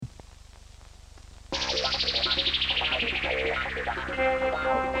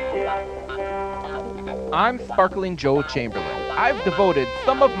I'm Sparkling Joe Chamberlain. I've devoted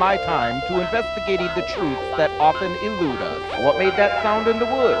some of my time to investigating the truths that often elude us. What made that sound in the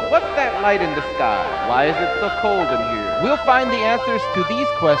woods? What's that light in the sky? Why is it so cold in here? We'll find the answers to these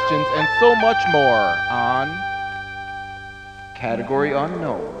questions and so much more on Category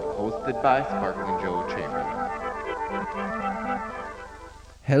Unknown, hosted by Sparkling Joe Chamberlain.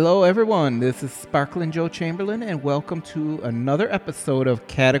 Hello, everyone. This is Sparkling Joe Chamberlain, and welcome to another episode of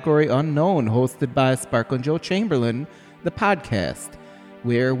Category Unknown, hosted by Sparkling Joe Chamberlain, the podcast,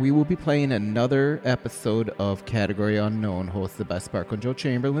 where we will be playing another episode of Category Unknown, hosted by Sparkling Joe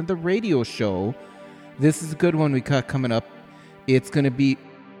Chamberlain, the radio show. This is a good one we got coming up. It's going to be...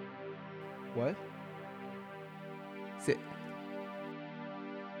 What? Sit.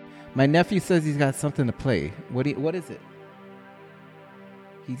 My nephew says he's got something to play. What is it?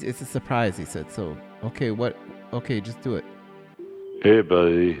 It's a surprise, he said. So, okay, what? Okay, just do it. Hey,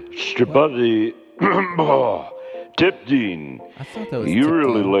 buddy. It's your buddy, Tip Dean. I thought that was You Tip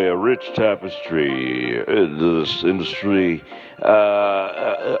really Dean. lay a rich tapestry into this industry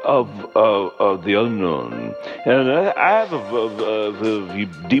of the unknown. And I have a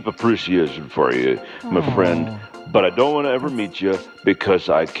deep appreciation for you, my friend. But I don't want to ever meet you because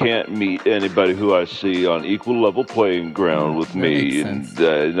I can't meet anybody who I see on equal level playing ground with me, and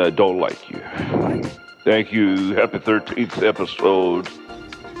I don't like you. Thank you. Happy 13th episode.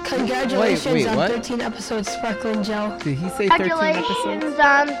 Congratulations Wait, on what? 13 episodes, Sparkling Joe. Did he say 13 Congratulations episodes?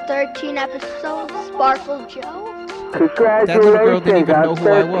 on 13 episodes, Sparkle Joe. That little girl didn't even know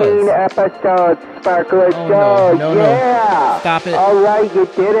Congratulations who I on 13 was. episodes, Sparkler Oh, Joe. no, no. Yeah. Stop it. All right, you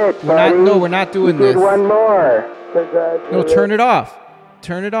did it, We're not- buddy. no, we're not doing you this. Did one more. No, turn it off.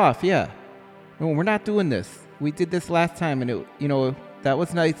 Turn it off, yeah. No, we're not doing this. We did this last time, and that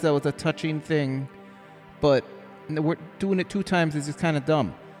was nice. That was a touching thing. But we're doing it 2 times is just kind of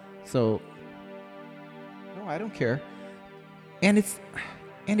dumb. So, no, I don't care. And it's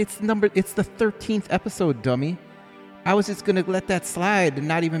the 13th episode, dummy. I was just gonna let that slide and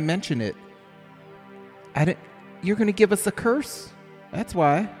not even mention it. You're gonna give us a curse? That's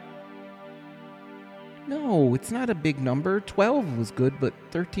why. No, it's not a big number. 12 was good, but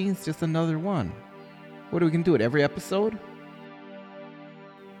 13 is just another one. What are we gonna do it every episode?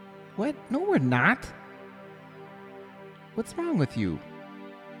 What? No, we're not. What's wrong with you?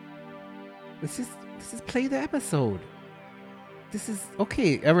 Let's just play the episode. This is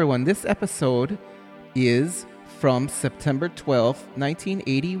okay, everyone. This episode is from September 12th,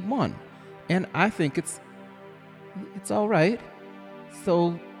 1981, and I think it's all right.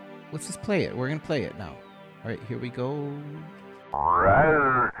 So let's just play it. We're gonna play it now. All right, here we go.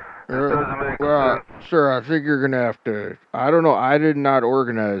 Well, sir, I think you're gonna have to. I don't know. I did not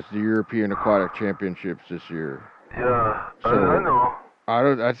organize the European Aquatic Championships this year. Yeah, So, I know.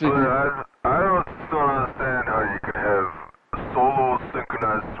 I think. I don't understand how you could have solo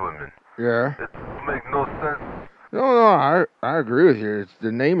synchronized swimming. Yeah. It makes no sense. No. I agree with you.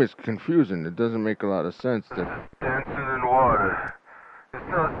 The name is confusing. It doesn't make a lot of sense. Dancing in water. It's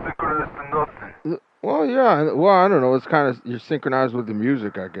not synchronized to nothing. Well, yeah. Well, I don't know. It's kind of you're synchronized with the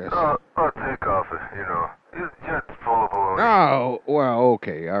music, I guess. I'll take off it, You're full of baloney. Oh, well,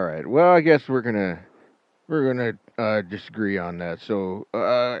 okay, all right. Well, I guess we're gonna disagree on that. So,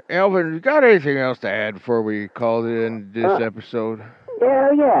 Alvin, you got anything else to add before we call it in this episode? Yeah.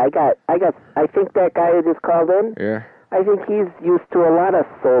 I think that guy who just called in. Yeah. I think he's used to a lot of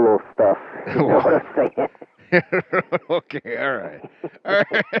solo stuff. You know what I'm saying? Okay, all right. All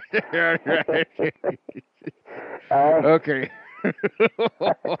right. Okay.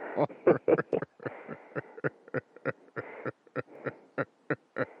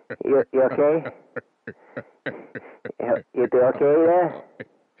 You okay? You do okay there?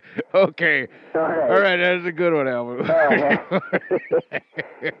 Okay. All right. All right, that's a good one, Alvin. All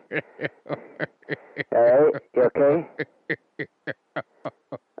right, you okay?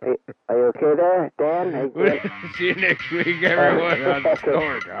 Are you okay there, Dan? Are you good? See you next week, everyone, on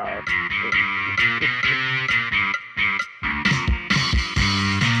Storytown.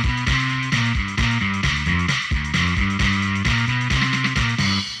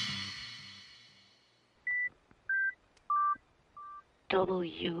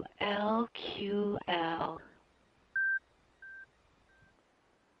 WLQL.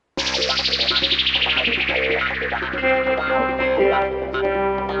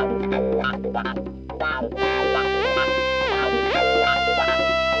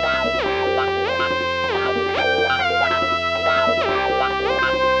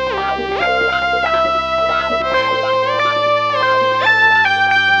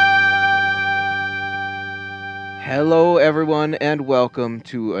 Hello, everyone, and welcome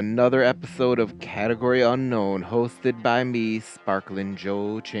to another episode of Category Unknown, hosted by me, Sparklin'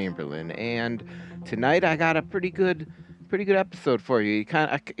 Joe Chamberlain. And tonight, I got a pretty good episode for you.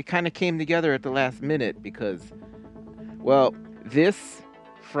 It kind of came together at the last minute because, well, this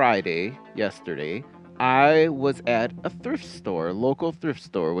Friday, yesterday, I was at a thrift store, local thrift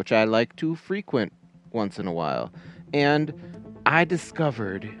store, which I like to frequent once in a while, and I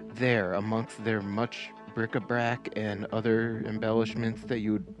discovered there, amongst their much bric-a-brac and other embellishments that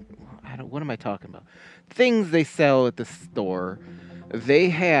what am I talking about? Things they sell at the store. They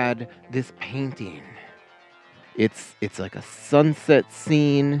had this painting. It's like a sunset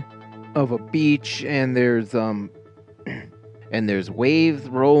scene of a beach, and there's waves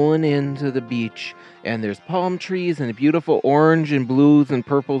rolling into the beach, and there's palm trees and beautiful orange and blues and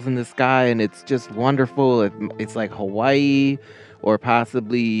purples in the sky, and it's just wonderful. It's like Hawaii or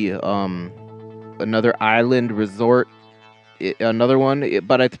possibly another island resort, another one,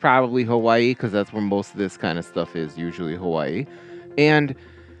 but it's probably Hawaii because that's where most of this kind of stuff is, usually Hawaii. And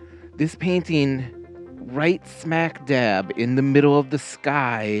this painting, right smack dab in the middle of the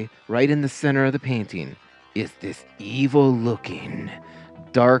sky, right in the center of the painting, is this evil-looking,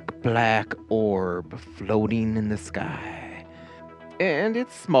 dark black orb floating in the sky. And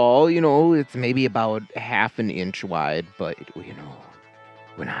it's small, it's maybe about half an inch wide, but,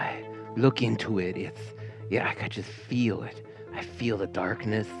 when I look into it, I can just feel it. I feel the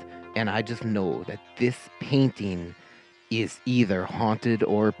darkness, and I just know that this painting is either haunted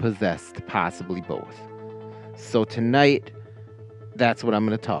or possessed, possibly both. So tonight, that's what I'm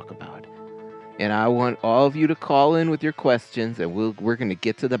going to talk about. And I want all of you to call in with your questions, and we're going to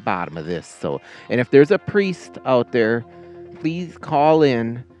get to the bottom of this. And if there's a priest out there, please call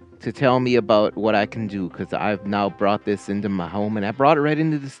in to tell me about what I can do, because I've now brought this into my home, and I brought it right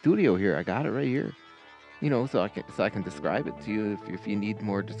into the studio here. I got it right here, so I can describe it to you if you need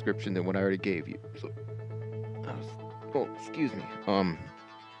more description than what I already gave you. Excuse me.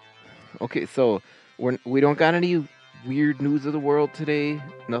 Okay, so we don't got any weird news of the world today.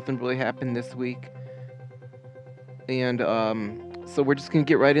 Nothing really happened this week, and so we're just gonna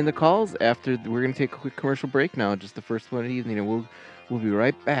get right into calls. We're gonna take a quick commercial break now, just the first one of the evening, and we'll be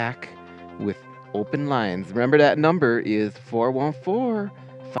right back with open lines. Remember, that number is 414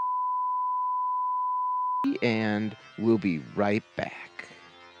 and we'll be right back.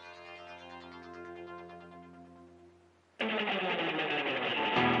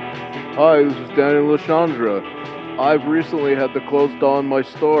 Hi, this is Daniel LaChandra. I've recently had to close down my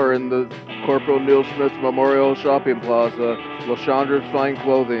store in the Corporal Neil Smith Memorial Shopping Plaza, LaChandra's Fine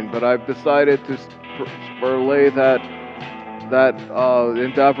Clothing, but I've decided to parlay that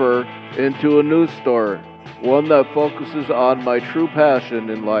endeavor into a new store, one that focuses on my true passion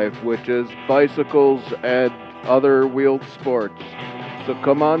in life, which is bicycles and other wheeled sports. So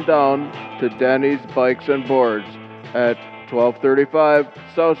come on down to Danny's Bikes and Boards at 1235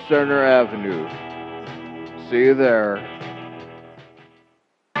 South Center Avenue. See you there.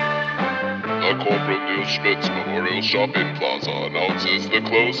 The Corporal Neil Schmitz Memorial Shopping Plaza announces the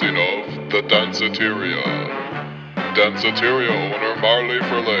closing of the Danceteria. Danceteria owner Marley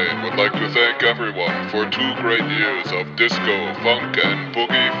Verlaine would like to thank everyone for 2 great years of disco, funk, and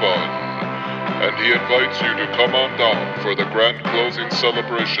boogie fun. And he invites you to come on down for the grand closing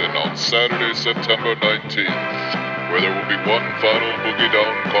celebration on Saturday, September 19th, where there will be one final boogie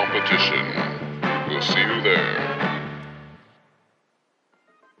down competition. We'll see you there.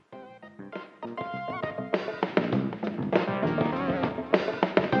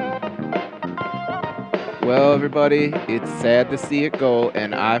 Well, everybody, it's sad to see it go,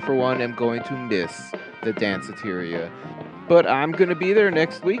 and I, for one, am going to miss the Danceteria. But I'm going to be there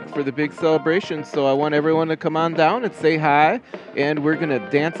next week for the big celebration, so I want everyone to come on down and say hi, and we're going to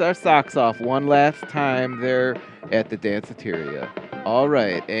dance our socks off one last time there at the Danceteria. All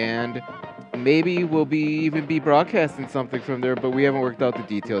right, and maybe we'll even be broadcasting something from there, but we haven't worked out the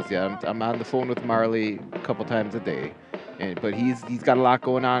details yet. I'm on the phone with Marley a couple times a day, but he's got a lot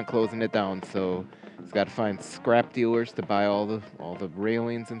going on closing it down, so he's got to find scrap dealers to buy all the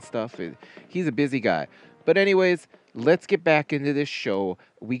railings and stuff. He's a busy guy. But anyways, let's get back into this show.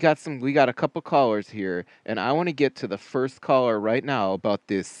 We got a couple callers here, and I want to get to the first caller right now about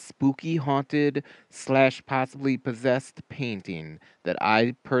this spooky, haunted / possibly possessed painting that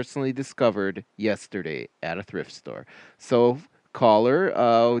I personally discovered yesterday at a thrift store. So, caller,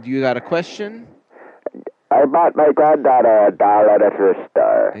 do you got a question? I bought my granddaughter a doll at a thrift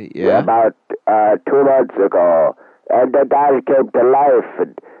store about 2 months ago, and the doll came to life,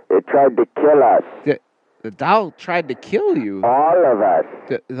 and it tried to kill us. The doll tried to kill you? All of us.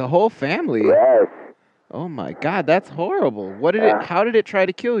 The whole family? Yes. Oh my God, that's horrible. What did it? How did it try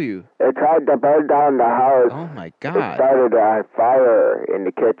to kill you? It tried to burn down the house. Oh my It God. started a fire in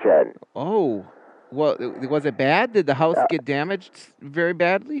the kitchen. Oh, well, was it bad? Did the house get damaged very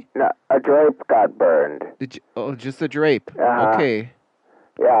badly? No, a drape got burned. Just a drape. Uh-huh. Okay.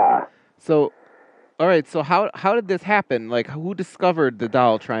 Yeah. So, all right. So how did this happen? Like, who discovered the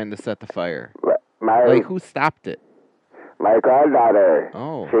doll trying to set the fire? Like, who stopped it? My granddaughter.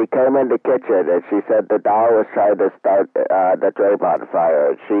 Oh. She came in the kitchen and she said the doll was trying to start the drape on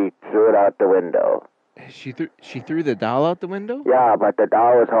fire. She threw it out the window. She threw the doll out the window? Yeah, but the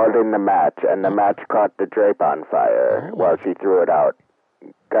doll was holding the match, and the match caught the drape on fire while she threw it out.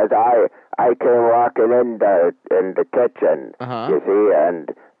 Because I came walking in the kitchen, you see, and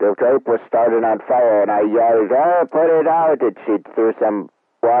the drape was starting on fire, and I yelled, "Oh, put it out!" And she threw some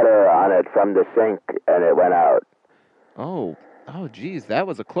water on it from the sink, and it went out. Oh, geez, that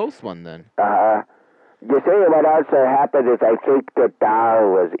was a close one then. You see, what also happened is I think the doll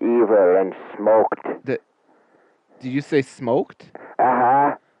was evil and smoked. Did you say smoked?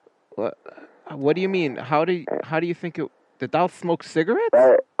 What do you mean? How do you think the doll smoked cigarettes?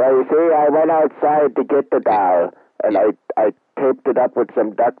 Well, you see, I went outside to get the doll, and I taped it up with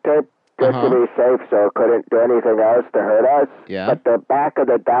some duct tape just to be safe so it couldn't do anything else to hurt us. Yeah. But the back of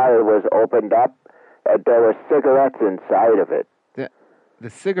the doll was opened up, and there were cigarettes inside of it. The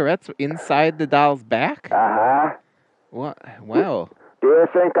cigarettes inside the doll's back? What? Wow. Do you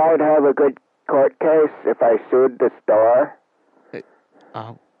think I'd have a good court case if I sued the store?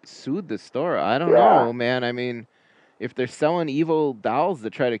 Sued the store? I don't know, man. I mean, if they're selling evil dolls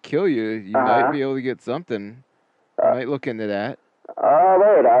that try to kill you, you might be able to get something. I might look into that. Oh,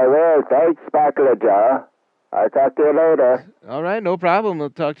 wait, I will. Thanks, Sparkler Joe. I'll talk to you later. All right, no problem.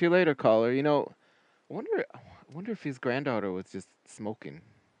 We'll talk to you later, caller. You know, I wonder if his granddaughter was just smoking.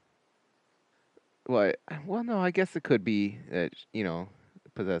 Well, no, I guess it could be that,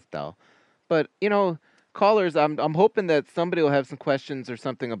 possessed doll. But, callers, I'm hoping that somebody will have some questions or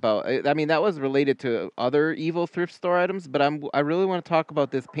something about. I mean, that was related to other evil thrift store items, but I really want to talk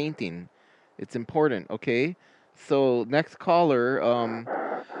about this painting. It's important, okay? So, next caller,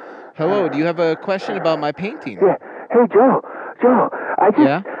 hello, do you have a question about my painting? Yeah. Hey, Joe, I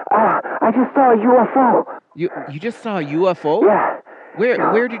just saw a UFO. You just saw a UFO? Yeah.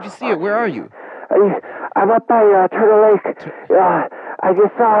 Where did you see it? Where are you? I'm up by Turtle Lake. I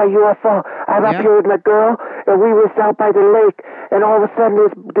just saw a UFO. I'm up here with my girl, and we was out by the lake, and all of a sudden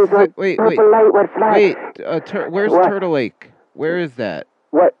there's purple light went flying. Where's Turtle Lake? Where is that?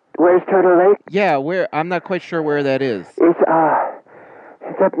 What? Where's Turtle Lake? Yeah, where? I'm not quite sure where that is. It's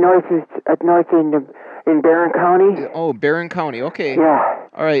up north. It's up north in Barron County. Oh, Barron County. Okay. Yeah.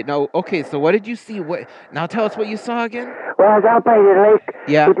 All right. Now, okay. So, what did you see? Now, tell us what you saw again. Well, I was out by the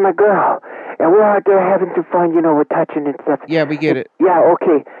lake with my girl, and we're out there having some fun. We're touching and stuff. Yeah, we get it. Yeah.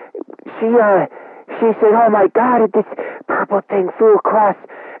 Okay. She said, "Oh my God, this purple thing flew across,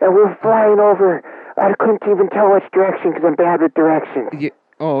 and we were flying over. I couldn't even tell which direction because I'm bad with directions." Yeah.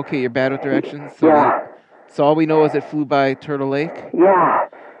 Oh, okay. You're bad with directions. So so all we know is it flew by Turtle Lake. Yeah.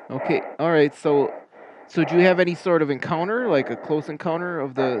 Okay. All right. So do you have any sort of encounter, like a close encounter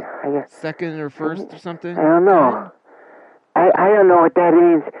of the second or first or something? I don't know. I don't know what that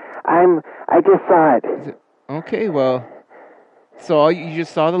means. I just saw it. Okay, well, so you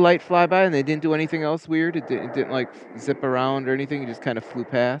just saw the light fly by and they didn't do anything else weird? It didn't like zip around or anything? It just kind of flew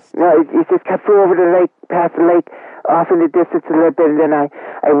past? No, it just flew over the lake, past the lake, off in the distance a little bit, and then I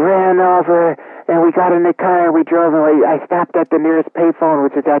ran over, and we got in the car, and we drove, and I stopped at the nearest payphone,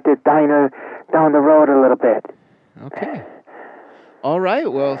 which is at this diner down the road a little bit. Okay. All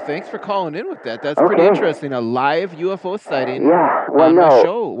right. Well, thanks for calling in with that. That's pretty interesting. A live UFO sighting on my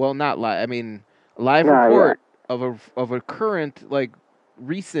show. Well, not live. I mean, live report of a current, like,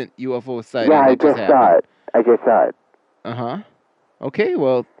 recent UFO sighting. Yeah, I just saw it. Uh-huh. Okay.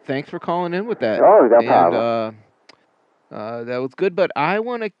 Well, thanks for calling in with that. Oh, no problem. That was good, but I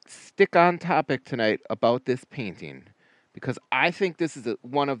want to stick on topic tonight about this painting because I think this is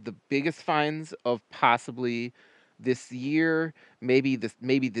one of the biggest finds of possibly this year, maybe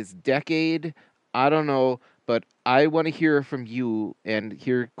this decade. I don't know, but I want to hear from you and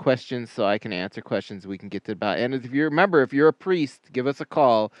hear questions so I can answer questions we can get to about. And if you're a priest, give us a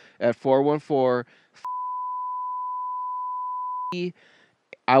call at 414.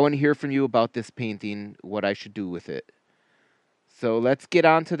 I want to hear from you about this painting, what I should do with it. So let's get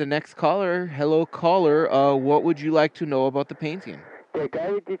on to the next caller. Hello, caller. What would you like to know about the painting? The guy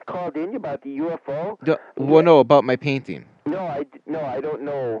who just called in about the UFO? No, about my painting. No, I don't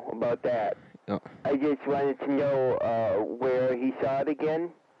know about that. No. I just wanted to know where he saw it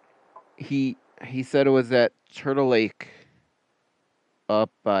again. He said it was at Turtle Lake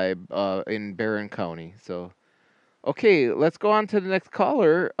up by in Barron County. So, okay, let's go on to the next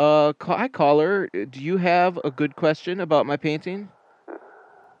caller. Hi, caller. Do you have a good question about my painting?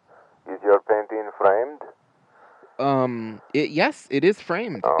 Is your painting framed? Yes, it is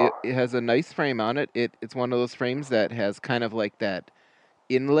framed. Oh. It has a nice frame on it. It's one of those frames that has kind of like that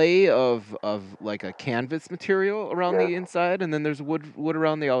inlay of like a canvas material around the inside, and then there's wood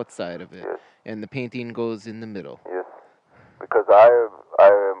around the outside of it, and the painting goes in the middle. Yes, because I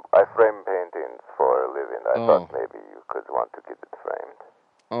frame paintings for a living. I thought maybe you could want to get it framed.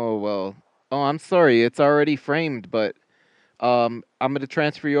 Oh well. Oh, I'm sorry. It's already framed, but I'm going to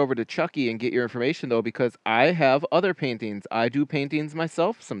transfer you over to Chucky and get your information, though, because I have other paintings. I do paintings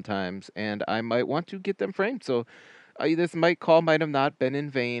myself sometimes, and I might want to get them framed. So this call might have not been in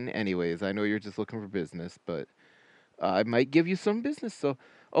vain anyways. I know you're just looking for business, but I might give you some business. So,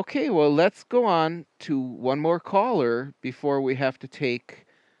 okay, well, let's go on to one more caller before we have to take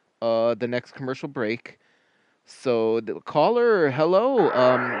the next commercial break. So, the caller, hello.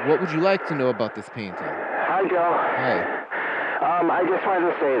 What would you like to know about this painting? Hi, Joe. Hi. I just wanted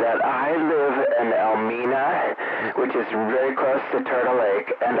to say that I live in Elmina, which is very close to Turtle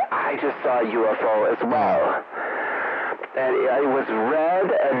Lake, and I just saw a UFO as well. And it was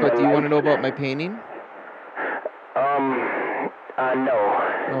red and... But do you want to know about my painting? No.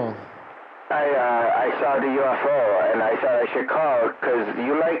 Oh. I saw the UFO, and I thought I should call, because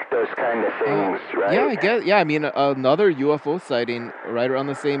you like those kind of things, right? Yeah, I guess. Yeah, I mean, another UFO sighting right around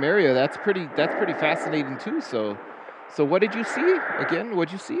the same area. That's pretty fascinating, too, so... So what did you see? Again, what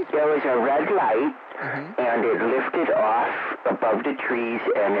did you see? There was a red light, and it lifted off above the trees,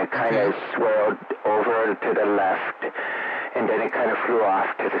 and it kind of swirled over to the left, and then it kind of flew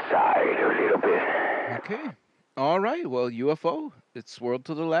off to the side a little bit. Okay. All right. Well, UFO. It swirled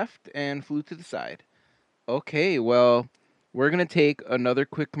to the left and flew to the side. Okay. Well, we're going to take another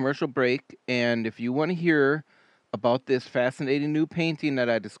quick commercial break, and if you want to hear about this fascinating new painting that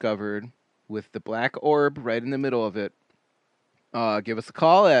I discovered with the black orb right in the middle of it, give us a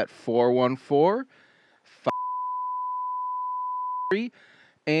call at 414-5,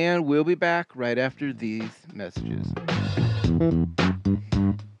 and we'll be back right after these messages.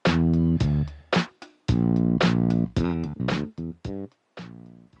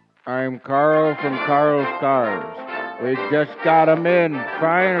 I'm Carl from Carl's Cars. We just got them in,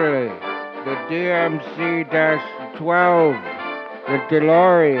 finally. The DMC-12, the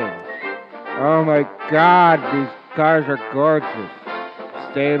DeLorean. Oh my God, these cars are gorgeous.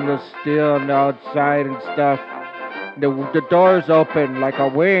 Stainless steel on the outside and stuff. The doors open like a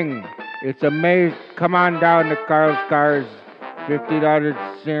wing. It's amazing. Come on down to Carl's Cars, 1500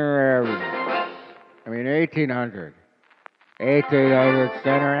 Center Avenue. 1800. 1800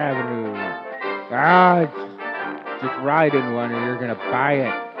 Center Avenue. Just ride in one and you're going to buy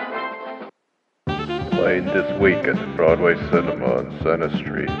it. Playing this week at the Broadway Cinema on Center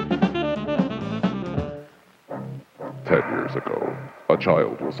Street. 10 years ago, a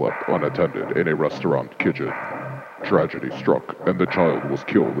child was left unattended in a restaurant kitchen. Tragedy struck, and the child was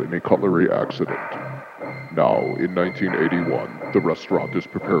killed in a cutlery accident. Now, in 1981, the restaurant is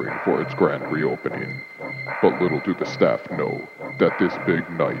preparing for its grand reopening. But little do the staff know that this big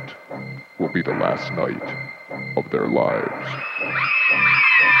night will be the last night of their lives.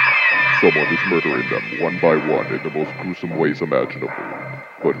 Someone is murdering them one by one in the most gruesome ways imaginable.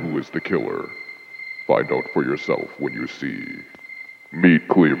 But who is the killer? Find out for yourself when you see Meat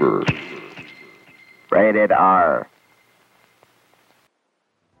Cleaver. Rated R.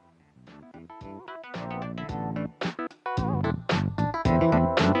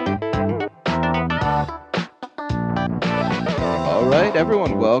 All right,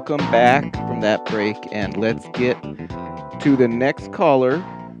 everyone, welcome back from that break, and let's get to the next caller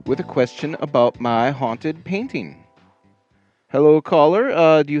with a question about my haunted painting. Hello,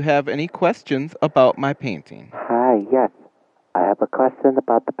 caller. Do you have any questions about my painting? Hi, yes. I have a question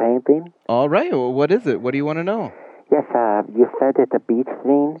about the painting. All right. Well, what is it? What do you want to know? Yes, you said it's a beach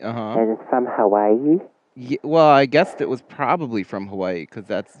scene, and it's from Hawaii. Yeah, well, I guessed it was probably from Hawaii because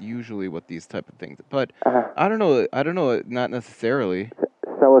that's usually what these type of things. But I don't know. Not necessarily.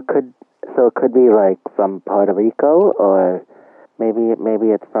 So it could be like from Puerto Rico, or maybe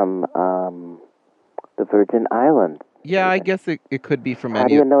it's from the Virgin Islands. Yeah, I guess it could be from How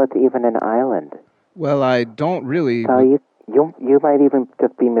do you know it's even an island? Well, I don't really. So you might even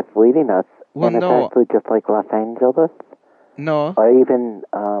just be misleading us. Well, and no. It's actually just like Los Angeles. No. Or even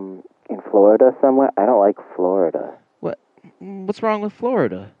in Florida somewhere. I don't like Florida. What's wrong with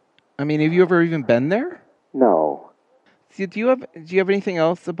Florida? I mean, have you ever even been there? No. See, do you have anything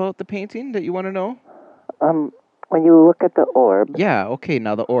else about the painting that you want to know? When you look at the orb. Yeah. Okay.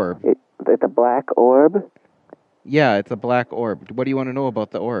 Now the orb. It's a black orb. Yeah, it's a black orb. What do you want to know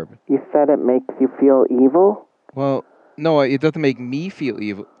about the orb? You said it makes you feel evil? Well, no, it doesn't make me feel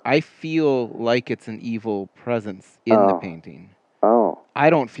evil. I feel like it's an evil presence in the painting. Oh. I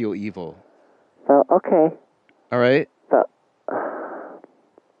don't feel evil. So, okay. All right? So.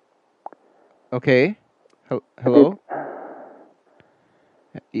 Okay. Hello?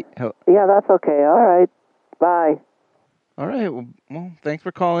 Yeah, that's okay. All right. Bye. All right. Well, thanks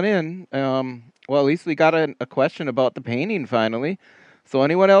for calling in. Well, at least we got a question about the painting finally. So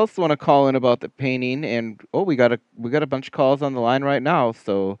anyone else want to call in about the painting? And we got a bunch of calls on the line right now.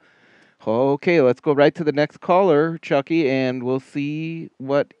 So okay, let's go right to the next caller, Chucky, and we'll see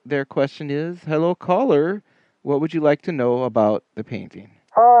what their question is. Hello, caller. What would you like to know about the painting?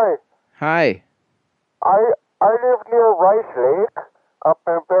 Hi. Hi. I live near Rice Lake, up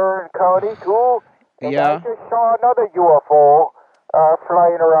in Barron County too. And yeah. I just saw another UFO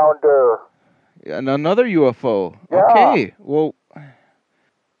flying around there. And another UFO. Yeah. Okay. Well.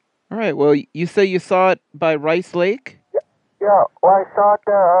 All right. Well, you say you saw it by Rice Lake? Yeah. Well, I saw it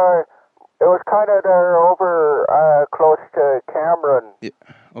there. It was kind of there over close to Cameron. Yeah.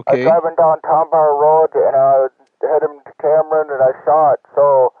 Okay. I was driving down Tombar Road and I heading to Cameron and I saw it.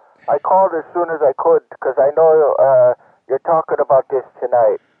 So I called as soon as I could because I know you're talking about this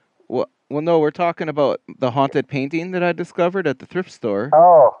tonight. Well, no, we're talking about the haunted painting that I discovered at the thrift store.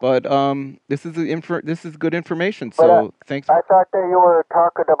 Oh. But this is good information. So thanks. I thought that you were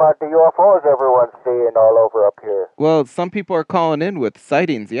talking about the UFOs everyone's seeing all over up here. Well, some people are calling in with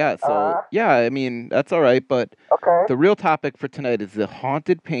sightings. Yeah. So yeah, I mean that's all right. But the real topic for tonight is the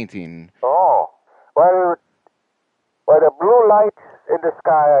haunted painting. Oh. Well, the blue lights in the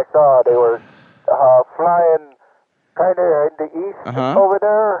sky I saw, they were flying kind of in the east over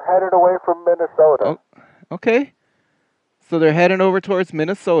there, headed away from Minnesota. Oh, okay. So they're heading over towards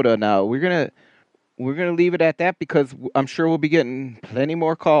Minnesota now. We're gonna leave it at that because I'm sure we'll be getting plenty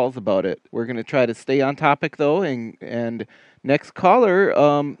more calls about it. We're gonna try to stay on topic though, and next caller,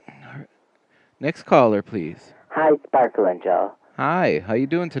 please. Hi, Sparkle and Joe. Hi, how you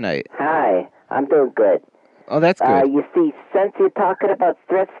doing tonight? Hi, I'm doing good. Oh, that's good. You see, since you're talking about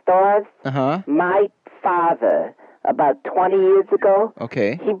thrift stores, my father, about 20 years ago,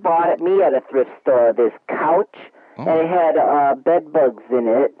 he bought me at a thrift store this couch, and it had bed bugs in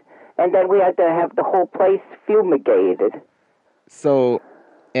it, and then we had to have the whole place fumigated. So,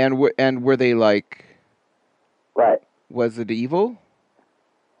 and were they like? What? Was it evil?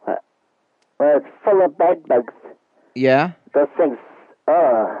 Well, it's full of bed bugs. Yeah. Those things.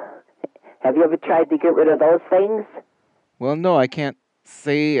 Have you ever tried to get rid of those things? Well, no, I can't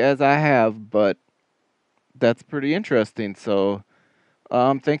say as I have, but that's pretty interesting. So,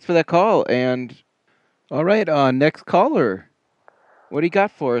 thanks for that call. And all right, next caller. What do you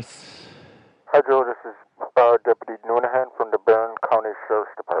got for us? Hi, Joe. This is Deputy Noonahan from the Barron County Sheriff's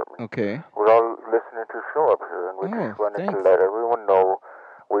Department. Okay. We're all listening to the show up here, and we just wanted to let everyone know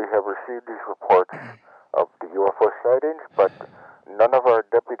we have received these reports of the UFO sightings, but none of our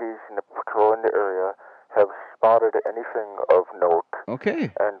deputies in the patrol in the area have spotted anything of note.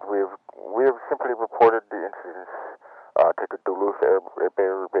 Okay. And we have simply reported the incidents to the Duluth Air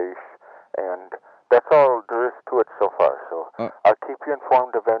Base, and that's all there is to it so far. So I'll keep you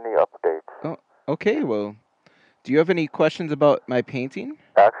informed of any updates. Oh, okay. Well, do you have any questions about my painting?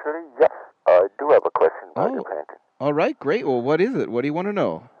 Actually, yes. I do have a question about your painting. All right, great. Well, what is it? What do you want to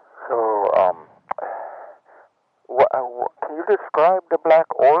know? So, can you describe the black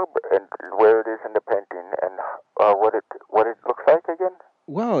orb and where it is in the painting and what it looks like again?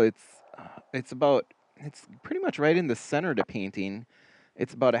 Well, it's pretty much right in the center of the painting.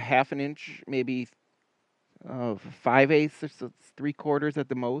 It's about a half an inch, maybe 5/8 or so, 3/4 at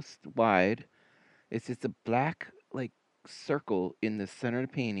the most wide. It's just a black circle in the center of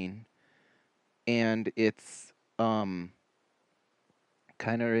the painting, and it's kind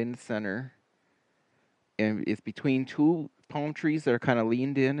of in the center. And it's between two palm trees that are kind of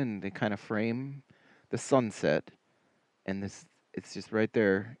leaned in, and they kind of frame the sunset. And it's just right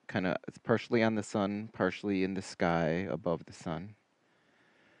there, kind of. It's partially on the sun, partially in the sky above the sun.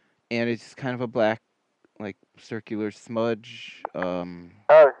 And it's just kind of a black, circular smudge.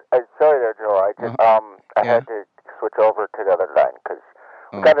 Sorry there, Joe. I had to switch over to the other line because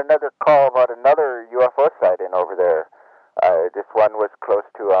we got another call about another UFO sighting over there. This one was close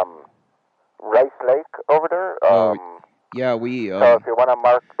to Rice Lake over there. Yeah, we. So if you want to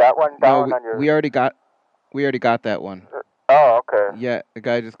mark that one down on your. We already got that one. Oh, okay. Yeah, the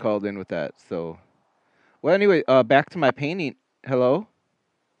guy just called in with that. So, Well, anyway, back to my painting. Hello?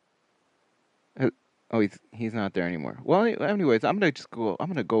 Oh, he's not there anymore. Well, anyways, I'm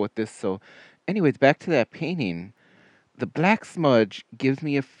gonna go with this. So, anyways, back to that painting. The black smudge gives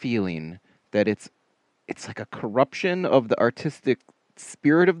me a feeling that it's like a corruption of the artistic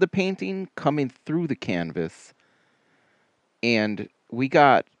spirit of the painting coming through the canvas. And we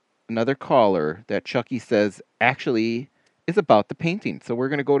got another caller that Chucky says actually is about the painting. So we're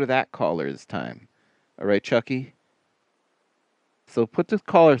going to go to that caller this time. All right, Chucky? So put this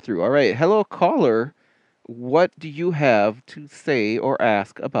caller through. All right. Hello, caller. What do you have to say or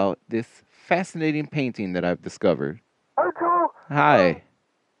ask about this fascinating painting that I've discovered? Hi, Joe. Hi.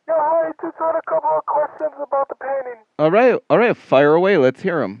 Yeah, I just had a couple of questions about the painting. All right. Fire away. Let's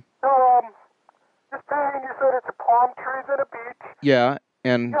hear them. So, this painting, you said it's a palm trees and a beach. Yeah,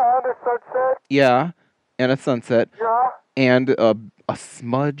 and a sunset. Yeah, and a sunset. Yeah. And a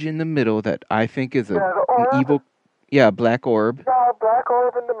smudge in the middle that I think is an evil. Yeah, black orb. Yeah, black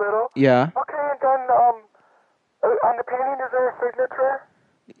orb in the middle. Yeah. Okay, and then on the painting, is there a signature?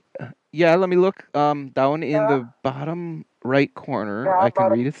 Yeah, let me look down in the bottom right corner. Yeah, I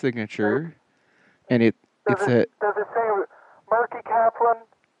can read a signature, and does it say Marky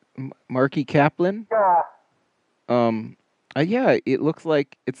Kaplan? Marky Kaplan? Yeah. Yeah, it looks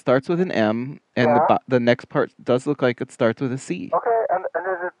like it starts with an M, and the next part does look like it starts with a C. Okay, and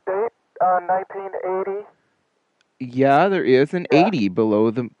there's a date, 1980? Yeah, there is an 80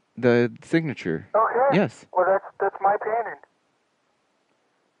 below the signature. Okay. Yes. Well, that's my painting.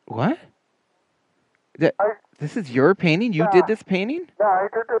 What? This is your painting? You did this painting? Yeah, I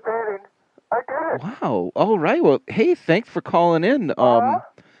did the painting. I did it. Wow. All right. Well, hey, thanks for calling in.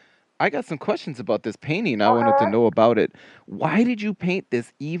 I got some questions about this painting. I wanted to know about it. Why did you paint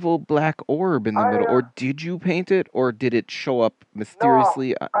this evil black orb in the middle? Or did you paint it, or did it show up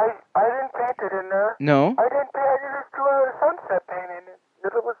mysteriously? No, I didn't paint it in there. No? I didn't paint it. I just drew a sunset painting.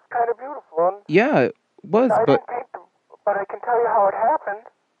 It was kind of beautiful. Yeah, it was, I didn't paint them, but I can tell you how it happened.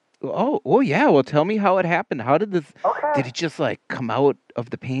 Oh, yeah. Well, tell me how it happened. How did this? Okay. Did it just like come out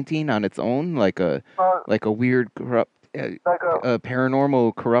of the painting on its own, like a weird corrupt, a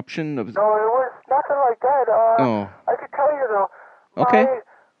paranormal corruption of? No, it was nothing like that. I could tell you though. Okay. My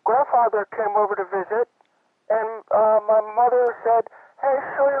grandfather came over to visit, and my mother said, "Hey,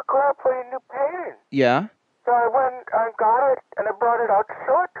 show your grandpa your new painting." Yeah. So I went and got it, and I brought it out to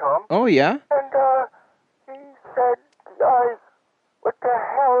show it to him. Oh yeah. And he said, "What the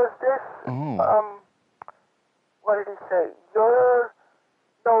hell is this?" Oh. What did he say? You're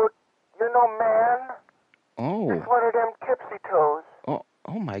no man. Oh. It's one of them tipsy toes.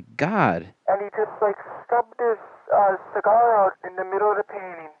 Oh my God. And he just stubbed his cigar out in the middle of the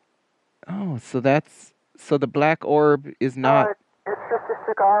painting. Oh, so the black orb is not. It's just a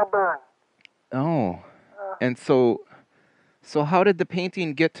cigar burn. Oh. And so how did the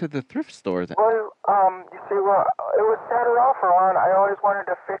painting get to the thrift store then? Well, you see, it was set off for one. I always wanted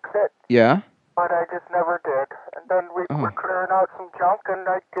to fix it. Yeah? But I just never did. And then we were clearing out some junk, and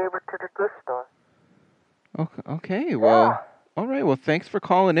I gave it to the thrift store. Okay, well, all right. Well, thanks for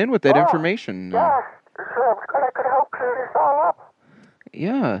calling in with that information. Yeah, sure. I'm glad I could help clear this all up.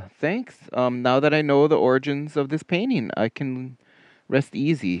 Yeah, thanks. Now that I know the origins of this painting, I can rest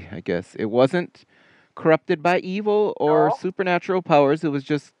easy, I guess. It wasn't corrupted by evil or supernatural powers. It was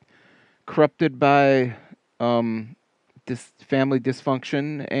just corrupted by this family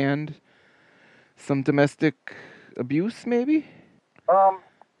dysfunction and some domestic abuse, maybe?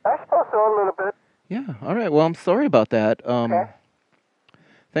 I suppose so, a little bit. Yeah, all right. Well, I'm sorry about that. Okay.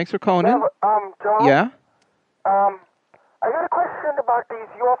 Thanks for calling in. Joe? Yeah? I got a question about these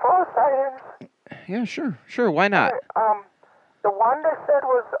UFO sightings. Yeah, sure. Why not? Okay, the one they said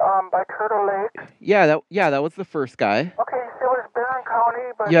was by Turtle Lake. Yeah, that was the first guy. Okay, so it was Barron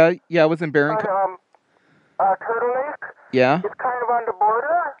County, but yeah, it was in Barron County. Turtle Lake. Yeah. It's kind of on the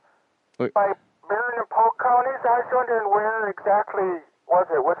border by Barron and Polk counties. I was wondering where exactly was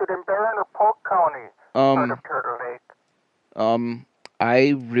it? Was it in Barron or Polk County? Part of Turtle Lake. I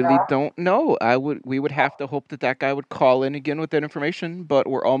really don't know. We would have to hope that guy would call in again with that information, but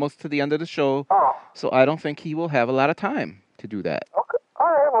we're almost to the end of the show, so I don't think he will have a lot of time to do that. Okay. All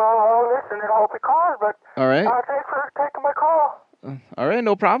right. Well, I'll listen and hope he calls. But all right. Thanks for taking my call. All right,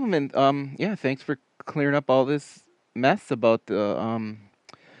 no problem. And yeah, thanks for clearing up all this mess about the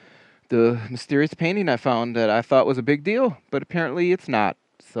mysterious painting I found that I thought was a big deal, but apparently it's not.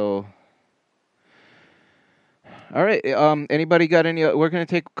 So. All right. Anybody got any? We're going to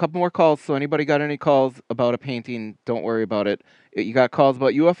take a couple more calls. So anybody got any calls about a painting? Don't worry about it. You got calls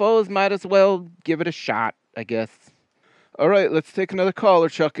about UFOs? Might as well give it a shot, I guess. All right. Let's take another caller,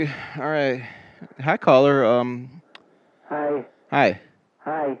 Chucky. All right. Hi, caller. Hi. Hi.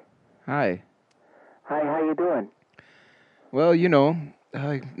 Hi. Hi. Hi, how you doing? Well,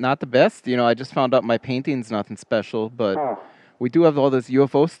 not the best. I just found out my painting's nothing special, but we do have all this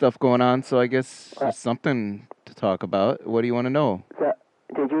UFO stuff going on, so I guess there's something to talk about. What do you want to know? So,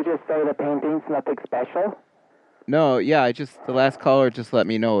 did you just say the painting's nothing special? No, yeah, the last caller just let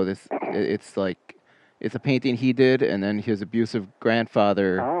me know this. It's a painting he did, and then his abusive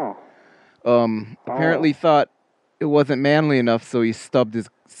grandfather apparently thought it wasn't manly enough, so he stubbed his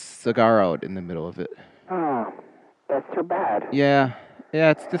cigar out in the middle of it. Oh, that's too bad. Yeah,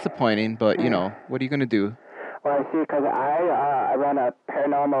 it's disappointing, but what are you gonna do? Well, I see, because I run a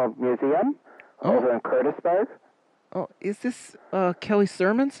paranormal museum over in Curtisburg. Oh, is this Kelly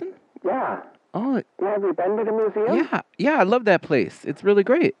Sermonson? Yeah. Oh, yeah, have you been to the museum? Yeah, I love that place. It's really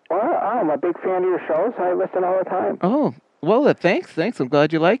great. Well, I'm a big fan of your shows. I listen all the time. Oh, well, thanks. I'm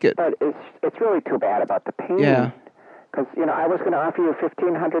glad you like it. But it's really too bad about the painting. Yeah. Because, I was going to offer you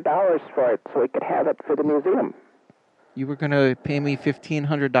 $1,500 for it so we could have it for the museum. You were going to pay me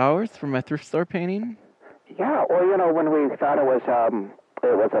 $1,500 for my thrift store painting? Yeah, or, when we thought it was a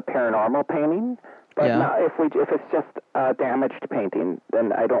paranormal painting. But now, if it's just a damaged painting,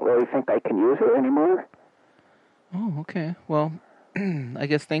 then I don't really think I can use it anymore. Oh, okay. Well, I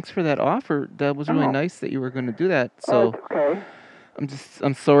guess thanks for that offer. That was really nice that you were going to do that. So okay.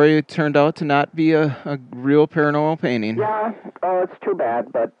 I'm sorry it turned out to not be a real paranormal painting. Yeah. Oh, it's too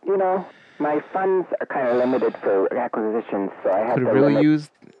bad. But my funds are kind of limited for acquisitions, so I have to. Could have really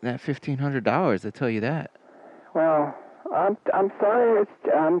used that $1,500. I tell you that. Well, I'm sorry.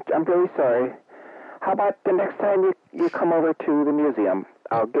 I'm really sorry. How about the next time you come over to the museum?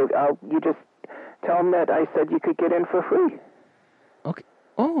 You just tell them that I said you could get in for free. Okay.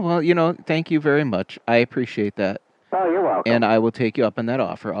 Oh, well, thank you very much. I appreciate that. Oh, you're welcome. And I will take you up on that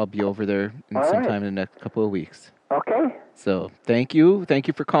offer. I'll be over there sometime in the next couple of weeks. Okay. So, thank you. Thank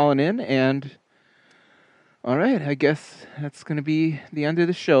you for calling in. And, all right, I guess that's going to be the end of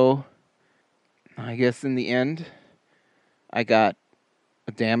the show. I guess in the end, I got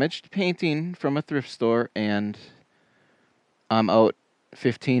a damaged painting from a thrift store, and I'm out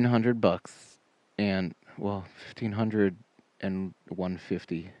 $1,500, and $1,500 and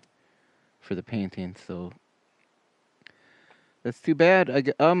 $150 for the painting. So that's too bad.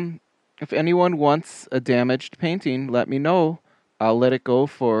 If anyone wants a damaged painting, let me know. I'll let it go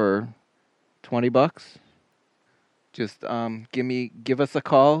for $20. Just give us a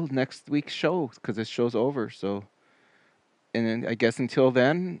call next week's show, because this show's over. So. And then I guess until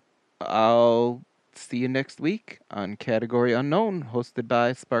then, I'll see you next week on Category Unknown, hosted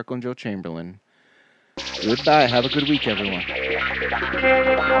by Sparkle and Joe Chamberlain. Goodbye. Have a good week, everyone.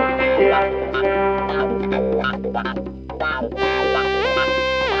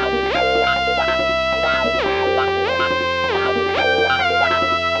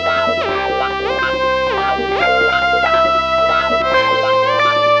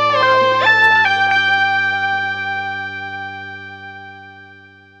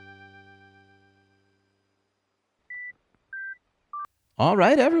 All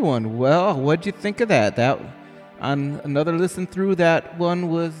right, everyone. Well, what'd you think of that? On another listen through, that one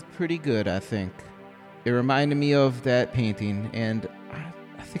was pretty good, I think. It reminded me of that painting, and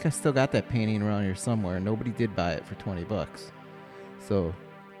I think I still got that painting around here somewhere. Nobody did buy it for $20. So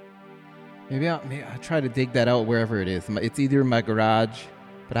maybe I'll try to dig that out wherever it is. It's either in my garage,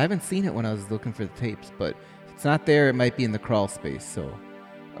 but I haven't seen it when I was looking for the tapes. But if it's not there, it might be in the crawl space. So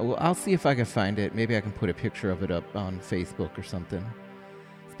I'll see if I can find it. Maybe I can put a picture of it up on Facebook or something.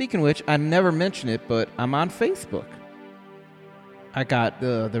 Speaking of which, I never mention it, but I'm on Facebook. I got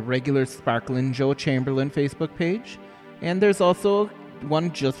the regular Sparklin' Joe Chamberlain Facebook page, and there's also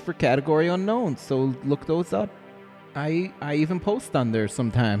one just for Category Unknown, so look those up. I even post on there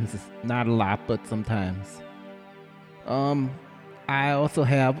sometimes. Not a lot, but sometimes. I also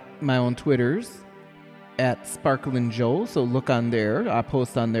have my own Twitters at Sparklin' Joe, so look on there. I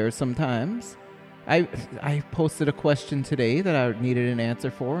post on there sometimes. I posted a question today that I needed an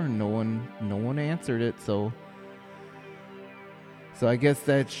answer for, and no one answered it, so I guess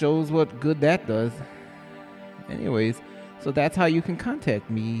that shows what good that does. Anyways, so that's how you can contact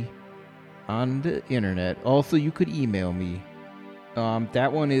me on the internet. Also, you could email me.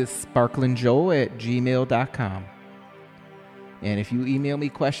 That one is sparklinjoe@gmail.com. And if you email me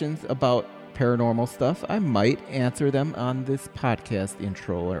questions about paranormal stuff, I might answer them on this podcast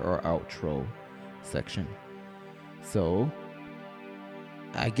intro or outro section. So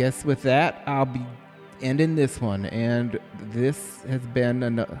I guess with that, I'll be ending this one. And this has been,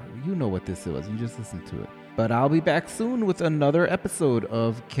 you know what this was. You just listened to it. But I'll be back soon with another episode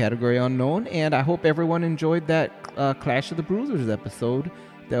of Category Unknown. And I hope everyone enjoyed that Clash of the Bruisers episode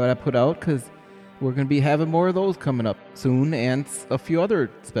that I put out, because we're going to be having more of those coming up soon, and a few other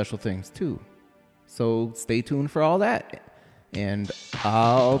special things too. So stay tuned for all that. And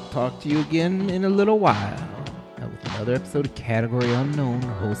I'll talk to you again in a little while with another episode of Category Unknown,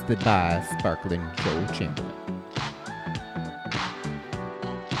 hosted by Sparkling Joe Chamberlain.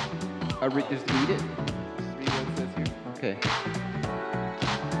 Just read it. Just read what it says here. Okay.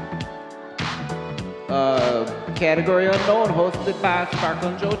 Category Unknown, hosted by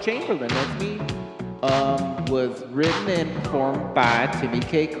Sparkling Joe Chamberlain. That's me. Was written and performed by Timmy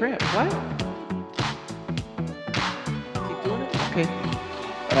K. Cramp. What? Keep doing it? Okay.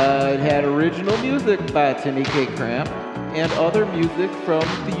 It had original music by Timmy K. Cramp and other music from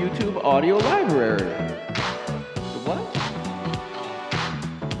the YouTube audio library. What?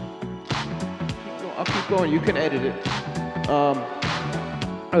 I'll keep going. You can edit it.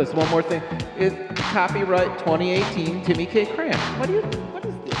 There's one more thing. It's copyright 2018 Timmy K. Cramp. What is this?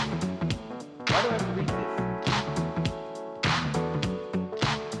 Why do I have